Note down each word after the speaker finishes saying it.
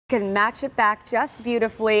can match it back just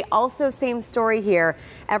beautifully. Also, same story here.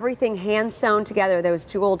 Everything hand sewn together, those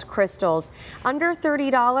jeweled crystals. Under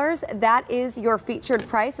 $30, that is your featured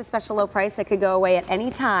price, a special low price that could go away at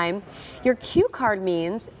any time. Your Q card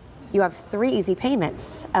means you have 3 easy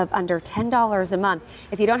payments of under $10 a month.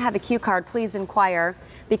 If you don't have a Q card, please inquire,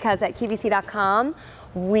 because at QVC.com,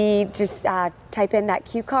 we just type in that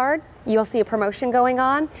Q card. You'll see a promotion going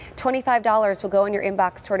on. $25 will go in your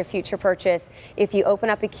inbox toward a future purchase. If you open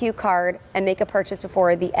up a Q card and make a purchase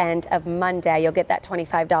before the end of Monday, you'll get that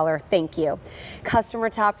 $25 thank you. Customer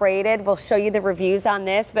top rated. We'll show you the reviews on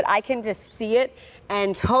this, but I can just see it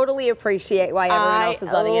and totally appreciate why everyone else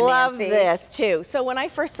is loving it, Nancy. I love this too. So when I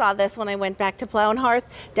first saw this, when I went back to Plow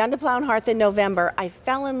Hearth, down to Plow Hearth in November, I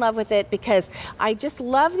fell in love with it because I just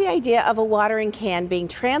love the idea of a watering can being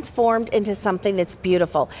transformed into something that's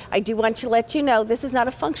beautiful. I do want to let you know this is not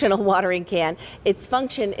a functional watering can. Its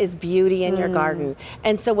function is beauty in your garden.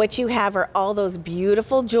 And so what you have are all those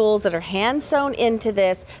beautiful jewels that are hand sewn into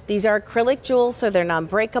this. These are acrylic jewels, so they're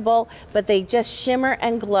non-breakable, but they just shimmer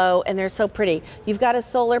and glow, and they're so pretty. You've got a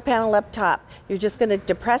solar panel up top. You're just going to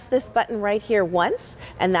depress this button right here once,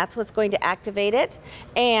 and that's what's going to activate it.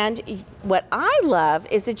 And what I love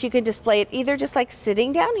is that you can display it either just like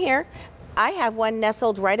sitting down here. I have one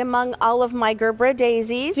nestled right among all of my Gerbera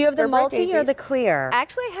daisies. Do you have the multi or the clear?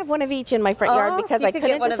 Actually, I have one of each in my front yard because so I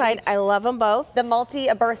couldn't decide. I love them both. The multi,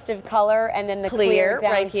 a burst of color, and then the clear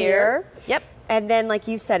down right here. Yep. And then, like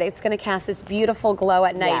you said, it's going to cast this beautiful glow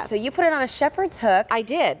at night. Yes. So you put it on a shepherd's hook. I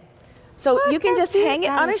did. So you can just hang it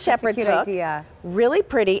on a shepherd's hook. Idea. Really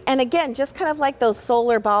pretty. And again, just kind of like those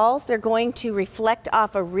solar balls, they're going to reflect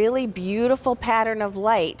off a really beautiful pattern of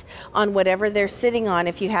light on whatever they're sitting on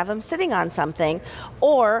if you have them sitting on something.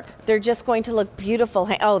 Or they're just going to look beautiful.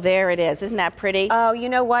 Oh, there it is. Isn't that pretty? Oh, you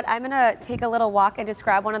know what? I'm going to take a little walk and just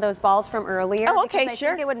grab one of those balls from earlier. Oh, okay, because sure.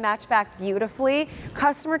 I think it would match back beautifully.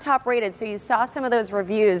 Customer top rated. So you saw some of those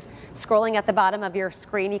reviews scrolling at the bottom of your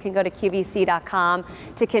screen. You can go to QVC.com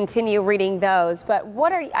to continue reading those. But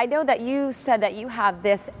what are, I know that you said that you have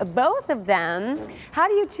this, both of them. How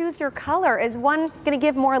do you choose your color? Is one going to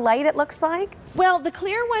give more light, it looks like? Well, the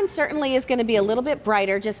clear one certainly is going to be a little bit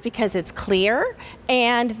brighter just because it's clear.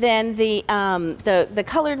 And then the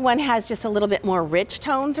colored one has just a little bit more rich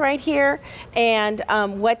tones right here. And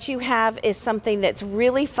what you have is something that's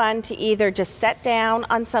really fun to either just set down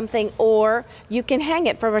on something, or you can hang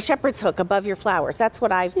it from a shepherd's hook above your flowers. That's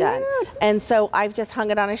what I've done. And so I've just hung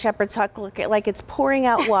it on a shepherd's hook, look at like it's pouring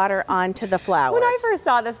out water onto the flowers. When I first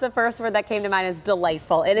saw this, the first word that came to mind is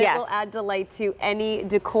delightful. And it will add delight to any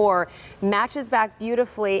decor. Matches back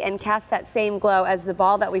beautifully and casts that same glow as the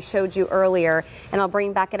ball that we showed you earlier, and I'll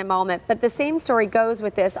bring back in a moment. But the same story goes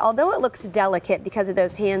with this. Although it looks delicate because of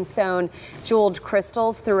those hand-sewn jeweled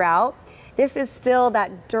crystals throughout, this is still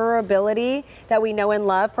that durability that we know and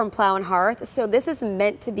love from Plow Hearth. So this is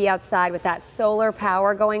meant to be outside with that solar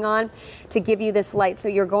power going on to give you this light. So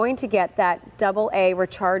you're going to get that AA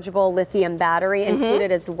rechargeable lithium battery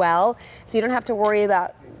included as well. So you don't have to worry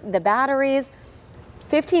about the batteries.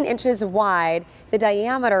 15 inches wide, the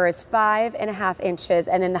diameter is 5.5 inches,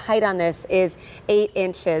 and then the height on this is 8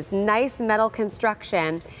 inches. Nice metal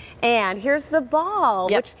construction. And here's the ball,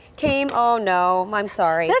 which came, oh no, I'm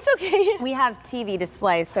sorry. That's okay. We have TV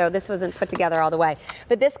display, so this wasn't put together all the way.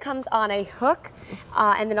 But this comes on a hook,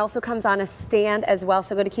 and then also comes on a stand as well.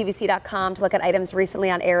 So go to QVC.com to look at items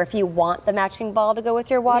recently on air if you want the matching ball to go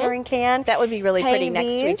with your watering can. That would be really pretty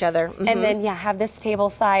next to each other. And then, have this table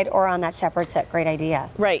side or on that shepherd's hook. Great idea.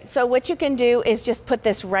 Right. So what you can do is just put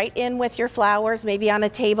this right in with your flowers, maybe on a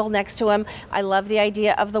table next to them. I love the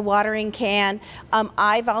idea of the watering can.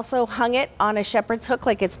 I've also hung it on a shepherd's hook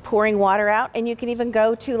like it's pouring water out, and you can even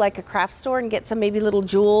go to like a craft store and get some maybe little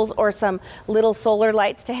jewels or some little solar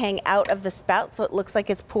lights to hang out of the spout so it looks like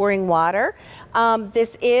it's pouring water.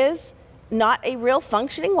 This is not a real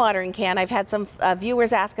functioning watering can. I've had some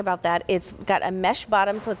viewers ask about that. It's got a mesh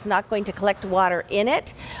bottom, so it's not going to collect water in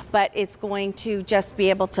it, but it's going to just be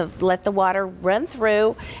able to let the water run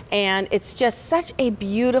through, and it's just such a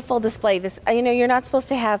beautiful display. This, you know, you're not supposed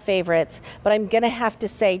to have favorites, but I'm gonna have to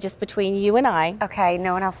say, just between you and I. Okay,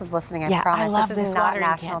 no one else is listening, I promise. I love this is not watering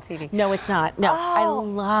national can. TV. No, it's not. No, I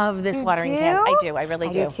love this watering can. I do, I really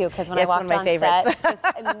do. I do too, because when I walked on set, just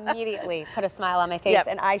immediately put a smile on my face,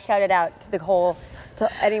 and I shouted out to the whole, to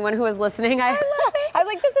anyone who was listening, I love it. I was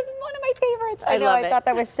like, this is one of my favorites. I know, love I it. thought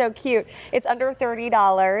that was so cute. It's under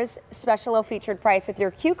 $30, special low featured price with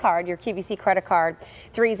your Q card, your QVC credit card.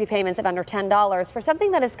 3 easy payments of under $10 for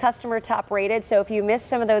something that is customer top rated. So if you missed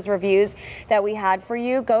some of those reviews that we had for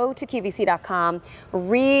you, go to QVC.com,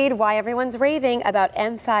 read why everyone's raving about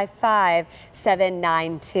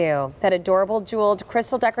M55792. That adorable jeweled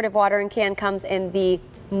crystal decorative watering can comes in the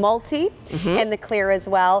multi and the clear as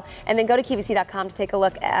well. And then go to QVC.com to take a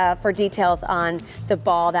look for details on the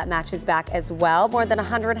ball that matches back as well. More than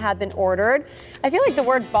 100 have been ordered. I feel like the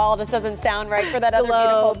word ball just doesn't sound right for that other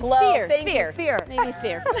beautiful globe. Sphere. Maybe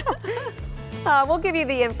sphere. We'll give you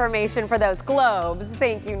the information for those globes.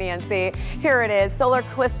 Thank you, Nancy. Here it is. Solar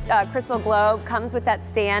crystal globe comes with that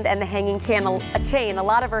stand and the hanging chain. A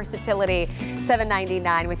lot of versatility.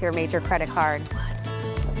 $7.99 with your major credit card.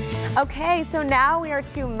 Okay, so now we are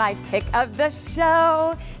to my pick of the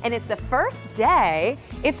show, and it's the first day.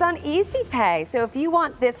 It's on Easy Pay. So if you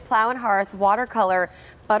want this Plow Hearth watercolor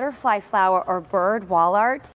butterfly flower or bird wall art,